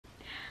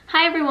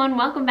Hi everyone,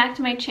 welcome back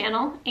to my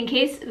channel. In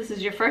case this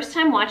is your first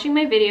time watching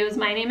my videos,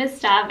 my name is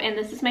Stav and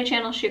this is my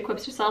channel, She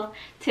Equips Herself.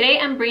 Today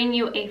I'm bringing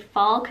you a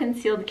fall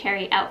concealed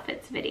carry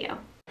outfits video.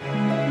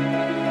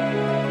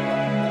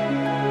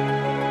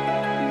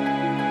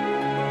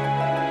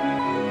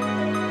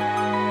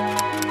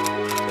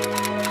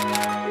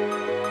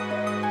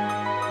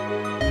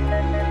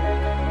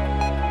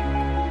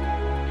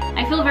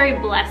 I feel very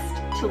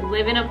blessed to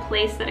live in a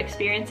place that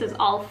experiences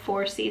all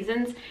 4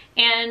 seasons,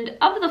 and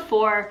of the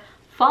 4,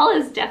 fall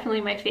is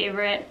definitely my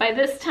favorite. By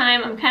this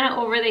time, I'm kind of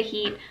over the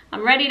heat.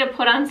 I'm ready to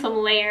put on some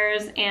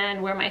layers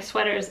and wear my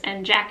sweaters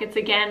and jackets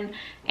again.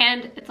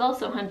 And it's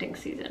also hunting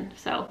season,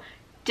 so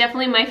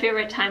definitely my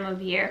favorite time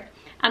of year.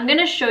 I'm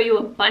gonna show you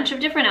a bunch of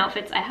different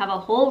outfits. I have a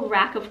whole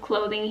rack of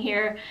clothing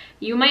here.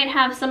 You might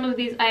have some of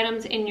these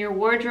items in your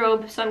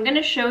wardrobe, so I'm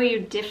gonna show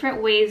you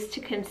different ways to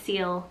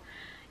conceal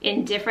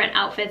in different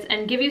outfits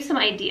and give you some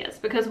ideas,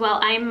 because while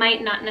I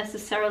might not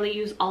necessarily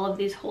use all of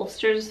these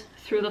holsters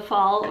through the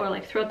fall or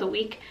like throughout the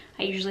week,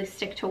 I usually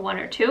stick to 1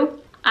 or 2.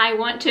 I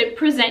want to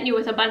present you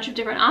with a bunch of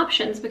different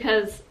options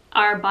because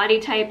our body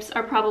types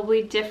are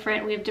probably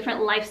different. We have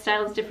different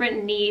lifestyles,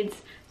 different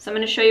needs. So I'm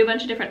going to show you a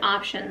bunch of different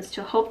options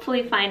to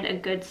hopefully find a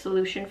good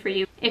solution for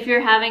you if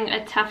you're having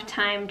a tough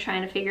time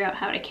trying to figure out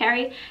how to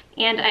carry.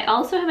 And I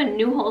also have a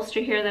new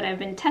holster here that I've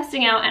been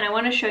testing out and I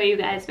want to show you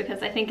guys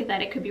because I think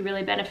that it could be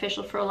really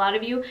beneficial for a lot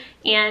of you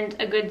and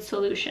a good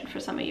solution for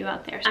some of you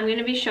out there. I'm going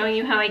to be showing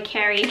you how I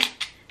carry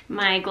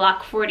my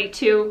Glock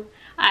 42.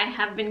 I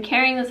have been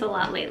carrying this a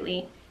lot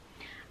lately.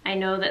 I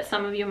know that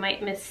some of you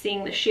might miss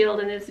seeing the shield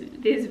in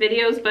these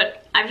videos,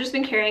 but I've just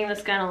been carrying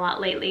this gun a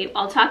lot lately.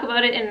 I'll talk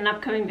about it in an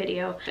upcoming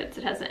video. It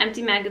has an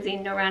empty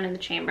magazine, no round in the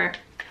chamber.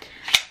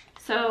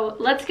 So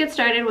let's get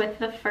started with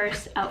the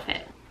first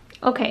outfit.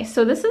 Okay,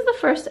 so this is the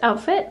first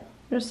outfit.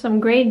 There's some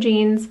gray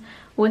jeans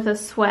with a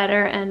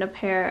sweater and a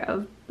pair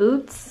of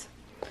boots.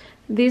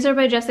 These are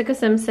by Jessica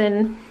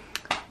Simpson.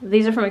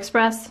 These are from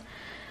Express.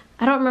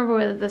 I don't remember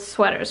where the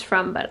sweater's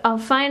from, but I'll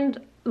find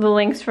the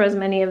links for as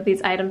many of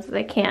these items as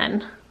I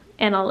can,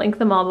 and I'll link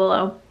them all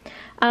below.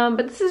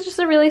 But this is just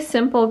a really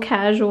simple,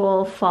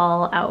 casual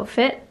fall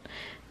outfit,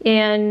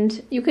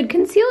 and you could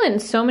conceal it in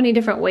so many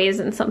different ways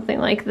in something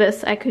like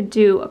this. I could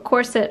do a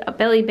corset, a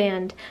belly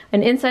band,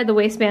 an inside the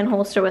waistband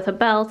holster with a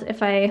belt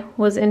if I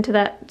was into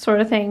that sort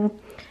of thing,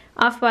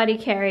 off-body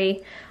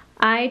carry.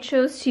 I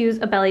chose to use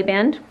a belly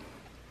band.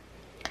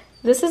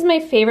 This is my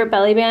favorite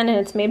belly band and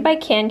it's made by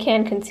Can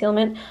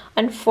Concealment.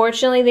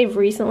 Unfortunately, they've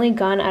recently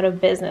gone out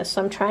of business,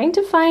 so I'm trying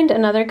to find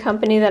another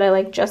company that I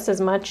like just as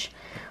much,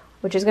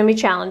 which is going to be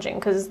challenging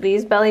because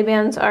these belly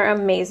bands are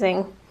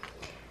amazing.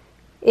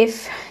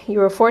 If you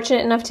were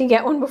fortunate enough to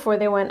get one before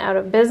they went out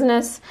of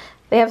business,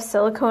 they have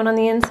silicone on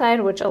the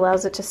inside, which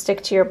allows it to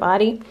stick to your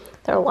body.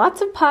 There are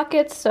lots of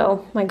pockets,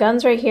 so my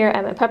gun's right here, I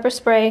have my pepper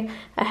spray,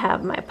 I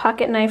have my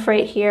pocket knife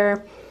right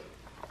here,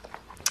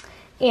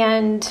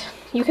 and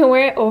you can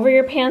wear it over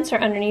your pants or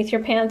underneath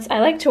your pants. I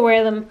like to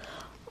wear them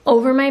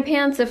over my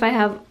pants if I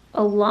have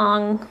a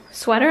long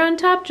sweater on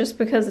top, just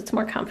because it's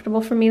more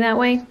comfortable for me that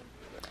way.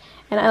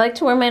 And I like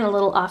to wear mine a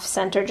little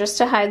off-center just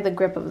to hide the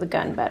grip of the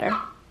gun better.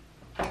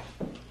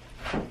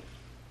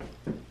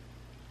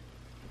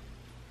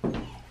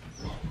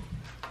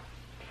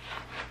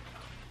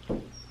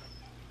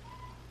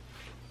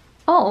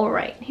 All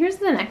right, here's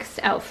the next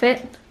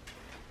outfit.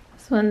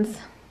 This one's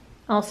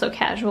also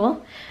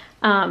casual.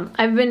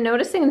 I've been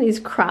noticing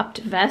these cropped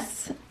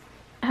vests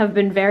have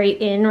been very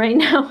in right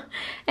now,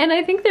 and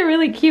I think they're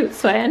really cute,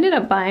 so I ended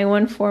up buying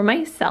one for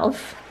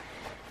myself.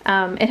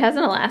 It has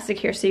an elastic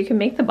here, so you can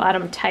make the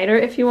bottom tighter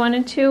if you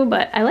wanted to,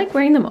 but I like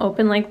wearing them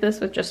open like this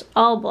with just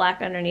all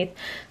black underneath.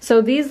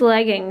 So these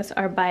leggings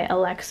are by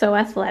Alexo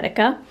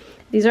Athletica.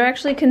 These are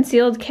actually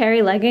concealed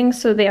carry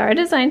leggings, so they are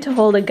designed to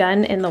hold a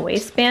gun in the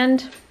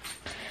waistband.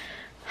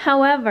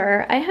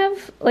 However, I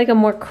have like a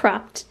more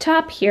cropped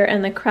top here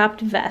and the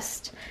cropped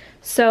vest.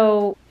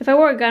 So if I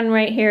wore a gun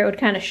right here, it would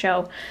kind of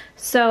show.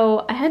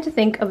 So I had to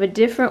think of a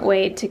different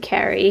way to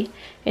carry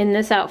in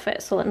this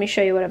outfit. So let me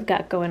show you what I've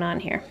got going on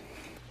here.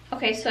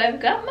 Okay, so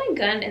I've got my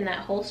gun in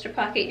that holster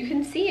pocket. You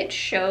can see it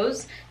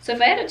shows. So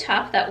if I had a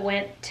top that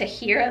went to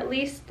here at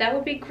least, that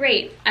would be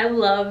great. I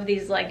love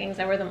these leggings.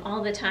 I wear them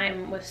all the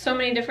time with so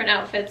many different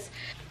outfits.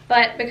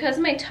 But because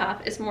my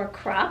top is more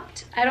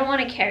cropped, I don't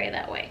want to carry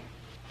that way.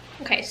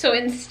 Okay, so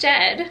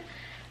instead,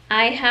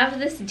 I have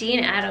this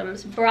Dean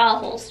Adams bra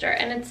holster,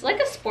 and it's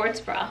like a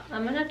sports bra.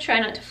 I'm gonna try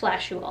not to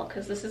flash you all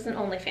because this isn't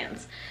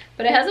OnlyFans,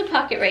 but it has a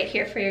pocket right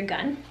here for your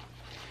gun.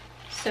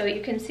 So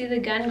you can see the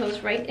gun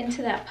goes right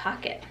into that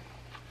pocket.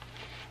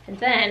 And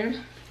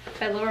then,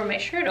 if I lower my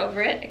shirt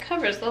over it, it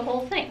covers the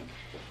whole thing.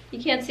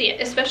 You can't see it,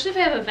 especially if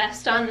I have a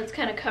vest on that's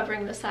kind of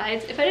covering the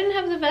sides. If I didn't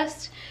have the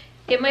vest,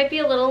 it might be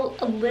a little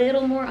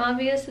more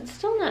obvious. It's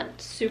still not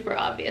super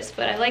obvious,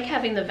 but I like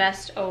having the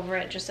vest over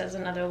it just as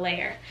another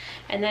layer.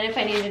 And then if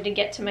I needed to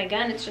get to my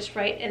gun, it's just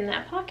right in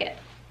that pocket.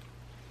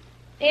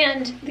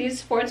 And these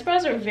sports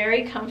bras are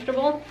very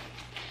comfortable.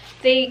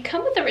 They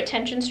come with a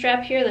retention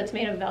strap here that's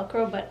made of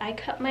Velcro, but I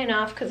cut mine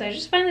off because I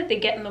just find that they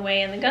get in the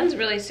way, and the gun's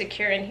really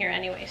secure in here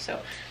anyway, so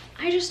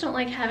I just don't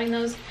like having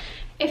those.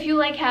 If you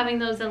like having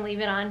those, then leave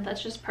it on.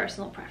 That's just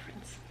personal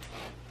preference.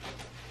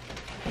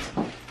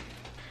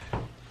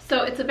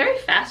 So it's a very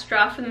fast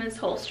draw from this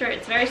holster.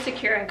 It's very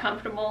secure and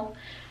comfortable.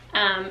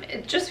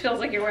 It just feels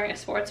like you're wearing a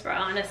sports bra,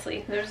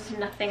 honestly. There's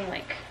nothing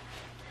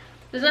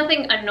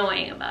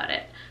annoying about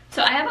it.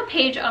 So I have a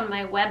page on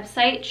my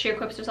website,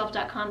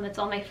 sheerequipsyourself.com, that's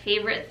all my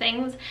favorite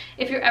things.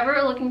 If you're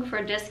ever looking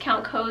for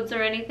discount codes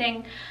or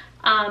anything,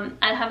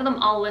 I have them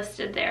all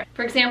listed there.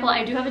 For example,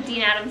 I do have a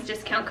Dean Adams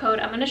discount code.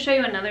 I'm going to show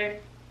you another,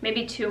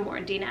 maybe 2 more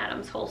Dean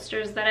Adams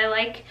holsters that I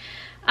like.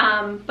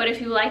 But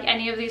if you like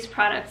any of these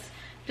products,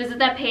 visit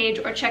that page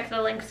or check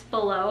the links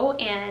below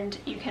and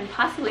you can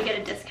possibly get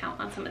a discount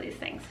on some of these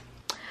things.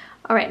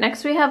 All right,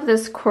 next we have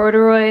this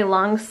corduroy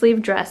long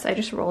sleeve dress. I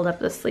just rolled up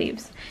the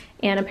sleeves,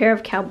 and a pair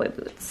of cowboy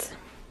boots.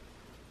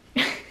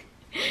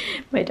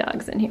 My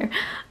dog's in here.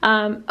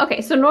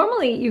 Okay, so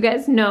normally you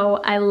guys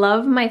know I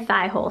love my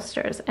thigh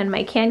holsters, and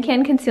my Can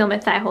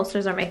Concealment thigh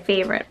holsters are my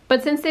favorite.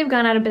 But since they've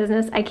gone out of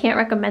business, I can't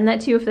recommend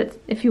that to you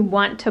if you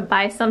want to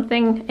buy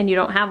something and you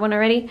don't have one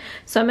already.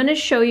 So I'm gonna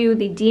show you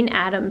the Dean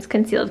Adams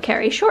concealed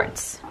carry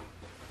shorts.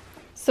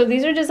 So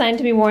these are designed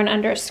to be worn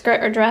under a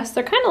skirt or dress.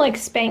 They're kind of like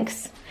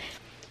Spanx.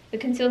 The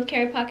concealed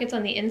carry pocket's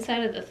on the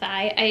inside of the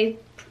thigh.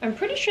 I'm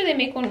pretty sure they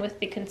make one with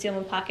the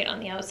concealment pocket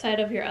on the outside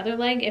of your other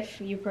leg if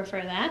you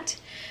prefer that.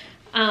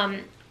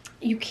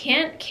 You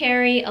can't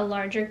carry a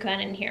larger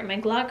gun in here.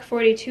 My Glock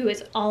 42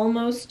 is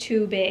almost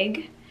too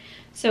big.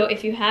 So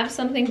if you have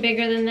something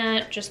bigger than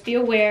that, just be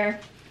aware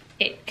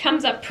it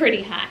comes up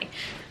pretty high.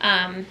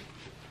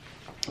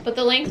 But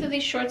the length of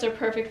these shorts are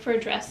perfect for a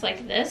dress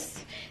like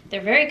this.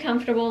 They're very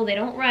comfortable, they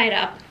don't ride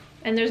up,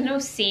 and there's no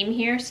seam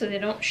here, so they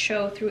don't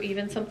show through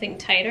even something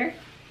tighter.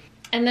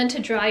 And then to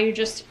draw, you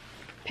just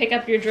pick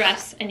up your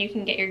dress and you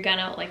can get your gun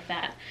out like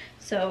that.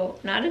 So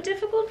not a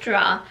difficult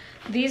draw.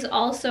 These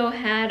also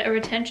had a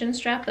retention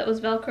strap that was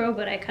Velcro,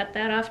 but I cut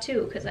that off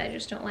too because I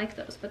just don't like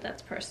those, but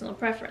that's personal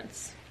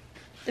preference.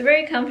 They're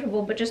very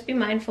comfortable, but just be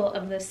mindful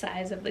of the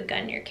size of the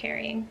gun you're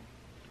carrying.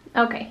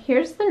 Okay,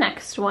 here's the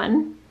next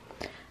one.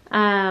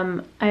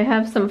 I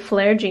have some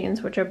flare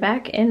jeans, which are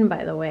back in,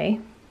 by the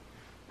way.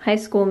 High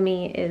school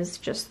me is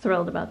just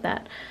thrilled about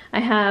that.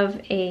 I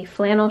have a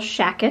flannel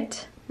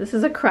shacket. This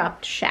is a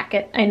cropped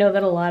shacket. I know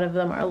that a lot of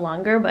them are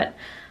longer, but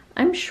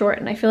I'm short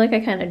and I feel like I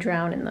kind of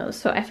drown in those.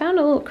 So I found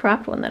a little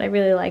cropped one that I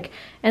really like.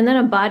 And then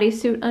a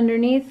bodysuit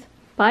underneath.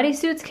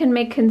 Bodysuits can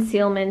make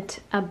concealment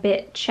a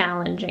bit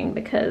challenging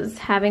because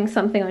having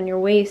something on your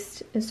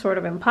waist is sort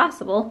of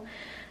impossible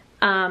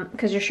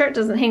because your shirt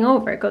doesn't hang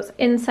over. It goes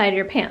inside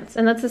your pants.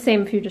 And that's the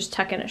same if you just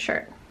tuck in a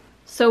shirt.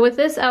 So with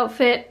this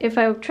outfit, if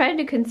I tried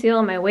to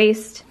conceal my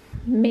waist,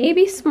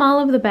 maybe small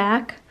of the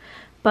back,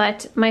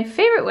 but my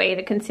favorite way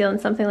to conceal in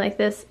something like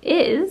this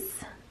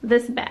is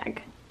this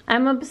bag.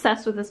 I'm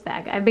obsessed with this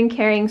bag. I've been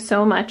carrying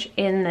so much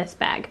in this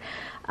bag.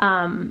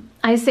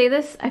 I say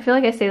this, I feel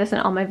like I say this in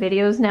all my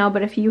videos now,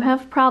 but if you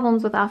have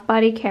problems with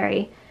off-body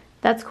carry,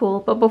 that's cool.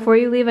 But before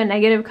you leave a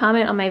negative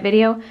comment on my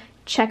video,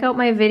 check out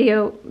my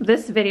video,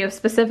 this video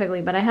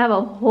specifically, but I have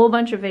a whole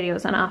bunch of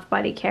videos on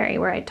off-body carry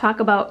where I talk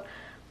about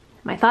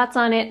my thoughts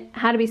on it,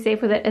 how to be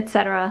safe with it,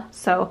 etc.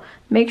 So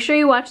make sure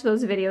you watch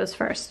those videos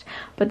first.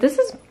 But this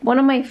is one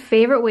of my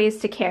favorite ways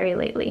to carry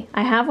lately.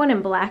 I have one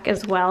in black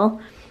as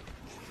well.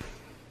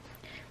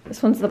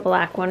 This one's the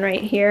black one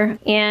right here.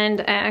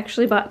 And I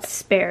actually bought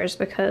spares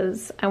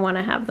because I want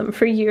to have them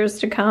for years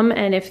to come.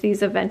 And if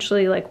these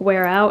eventually like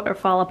wear out or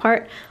fall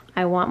apart,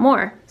 I want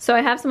more. So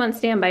I have some on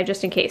standby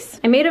just in case.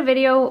 I made a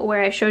video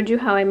where I showed you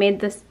how I made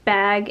this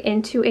bag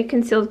into a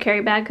concealed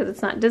carry bag because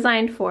it's not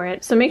designed for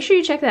it. So make sure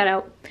you check that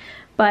out.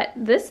 But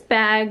this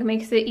bag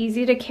makes it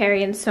easy to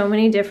carry in so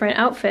many different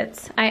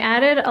outfits. I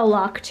added a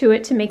lock to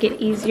it to make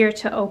it easier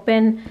to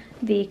open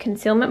the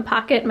concealment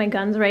pocket. My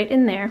gun's right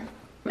in there.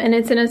 And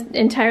it's in an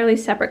entirely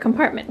separate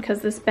compartment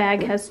because this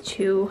bag has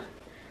 2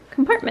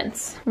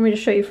 compartments. Let me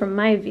just show you from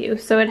my view.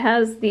 So it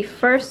has the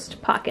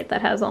first pocket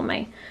that has all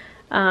my,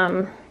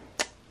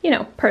 you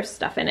know, purse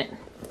stuff in it.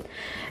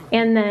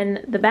 And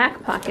then the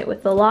back pocket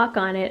with the lock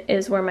on it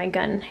is where my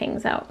gun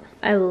hangs out.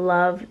 I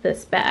love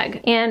this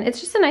bag. And it's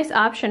just a nice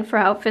option for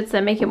outfits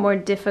that make it more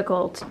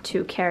difficult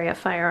to carry a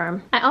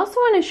firearm. I also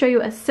want to show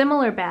you a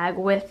similar bag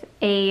with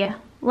a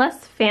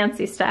less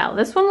fancy style.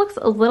 This one looks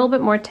a little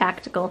bit more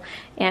tactical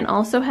and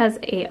also has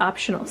a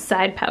optional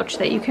side pouch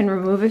that you can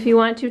remove if you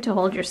want to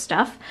hold your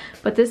stuff,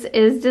 but this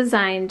is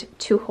designed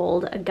to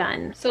hold a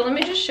gun. So let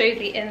me just show you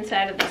the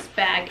inside of this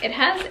bag. It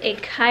has a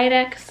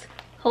Kydex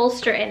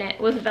holster in it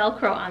with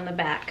Velcro on the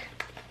back.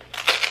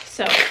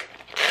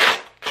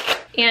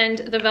 And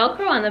the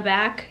Velcro on the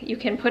back, you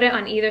can put it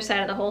on either side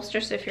of the holster,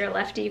 so if you're a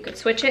lefty, you could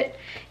switch it.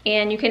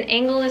 And you can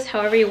angle this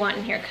however you want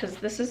in here, because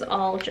this is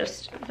all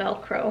just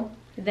Velcro.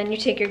 Then you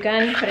take your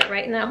gun, put it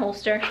right in that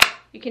holster.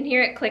 You can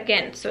hear it click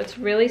in, so it's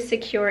really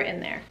secure in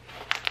there.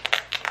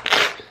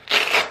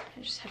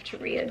 I just have to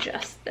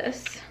readjust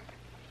this.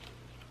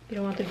 You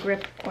don't want the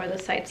grip or the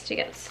sights to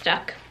get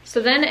stuck. So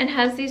then it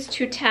has these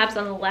two tabs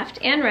on the left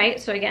and right.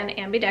 So again,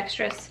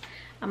 ambidextrous.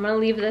 I'm gonna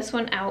leave this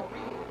one out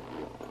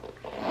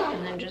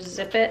and then just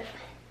zip it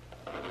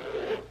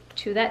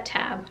to that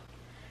tab.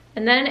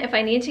 And then if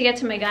I need to get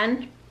to my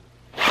gun,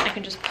 I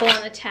can just pull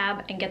on the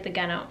tab and get the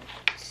gun out.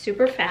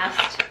 Super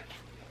fast,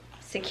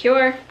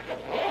 secure.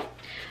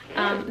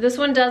 This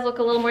one does look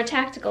a little more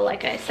tactical,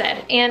 like I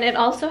said. And it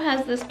also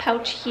has this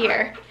pouch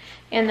here.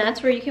 And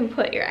that's where you can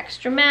put your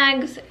extra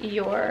mags,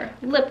 your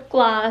lip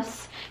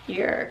gloss,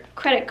 your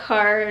credit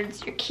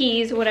cards, your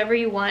keys, whatever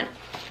you want.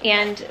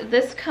 And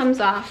this comes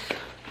off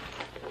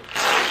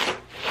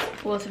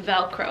with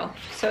Velcro.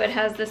 So it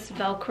has this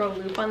Velcro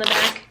loop on the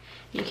back.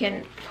 You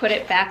can put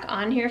it back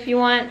on here if you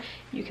want.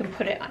 You can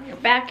put it on your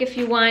back if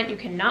you want. You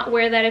can not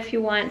wear that if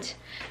you want.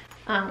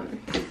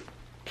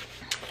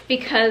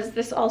 Because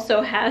this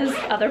also has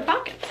other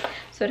pockets.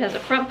 So it has a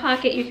front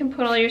pocket you can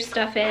put all your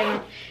stuff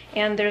in,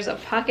 and there's a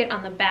pocket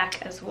on the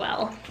back as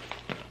well,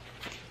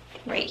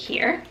 right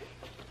here.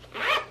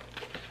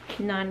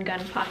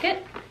 Non-gun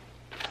pocket.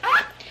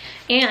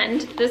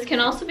 And this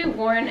can also be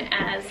worn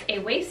as a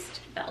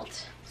waist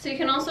belt. So you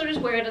can also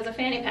just wear it as a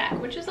fanny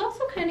pack, which is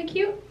also kind of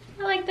cute.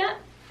 I like that.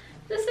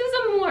 This is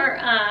a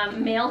more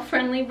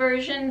male-friendly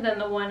version than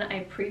the one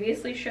I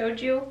previously showed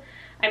you.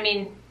 I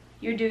mean,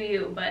 you do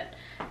you, but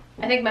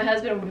I think my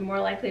husband would be more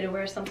likely to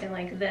wear something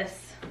like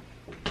this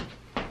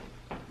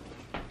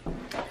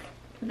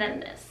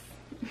than this.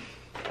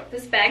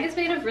 This bag is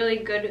made of really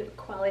good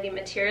quality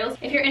materials.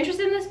 If you're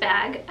interested in this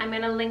bag, I'm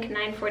gonna link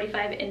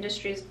 945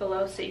 Industries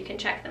below so you can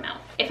check them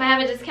out. If I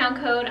have a discount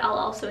code, I'll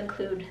also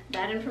include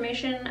that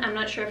information. I'm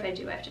not sure if I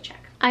do, I have to check.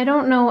 I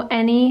don't know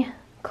any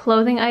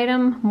clothing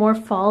item more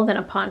fall than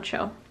a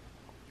poncho.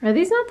 Are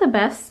these not the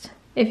best?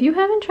 If you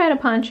haven't tried a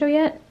poncho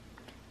yet,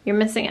 you're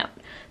missing out.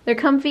 They're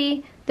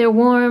comfy, they're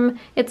warm.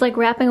 It's like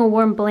wrapping a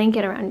warm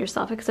blanket around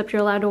yourself, except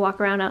you're allowed to walk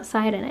around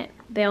outside in it.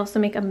 They also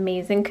make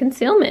amazing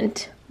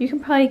concealment. You can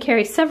probably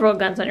carry several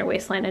guns on your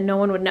waistline and no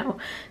one would know.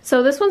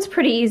 So this one's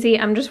pretty easy.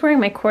 I'm just wearing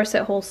my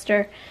corset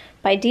holster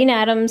by Dean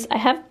Adams. I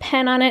have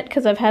pen on it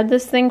because I've had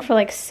this thing for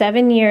like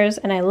 7 years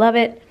and I love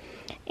it.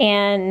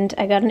 And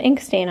I got an ink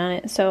stain on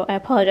it, so I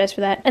apologize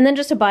for that. And then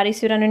just a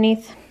bodysuit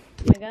underneath.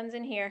 My gun's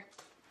in here.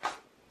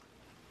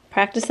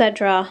 Practice that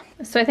draw.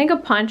 So I think a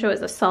poncho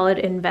is a solid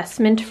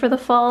investment for the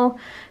fall,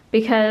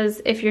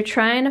 because if you're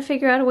trying to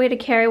figure out a way to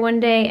carry one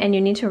day and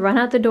you need to run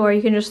out the door,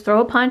 you can just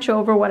throw a poncho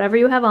over whatever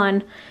you have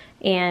on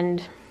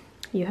and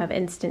you have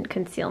instant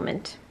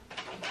concealment.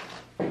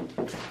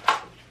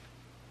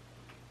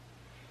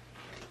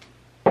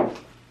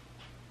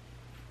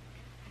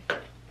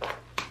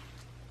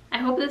 I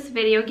hope this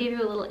video gave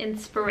you a little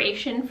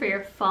inspiration for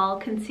your fall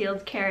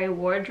concealed carry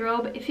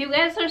wardrobe. If you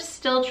guys are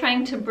still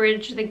trying to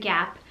bridge the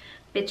gap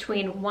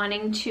between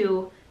wanting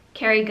to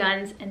carry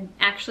guns and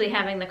actually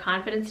having the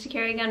confidence to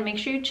carry a gun, make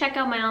sure you check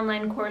out my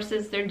online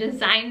courses. They're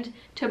designed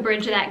to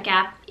bridge that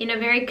gap in a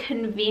very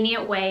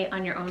convenient way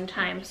on your own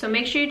time. So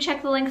make sure you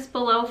check the links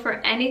below for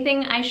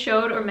anything I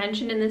showed or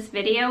mentioned in this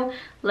video.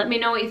 Let me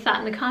know what you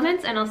thought in the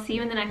comments and I'll see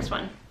you in the next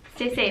one.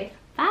 Stay safe.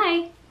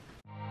 Bye!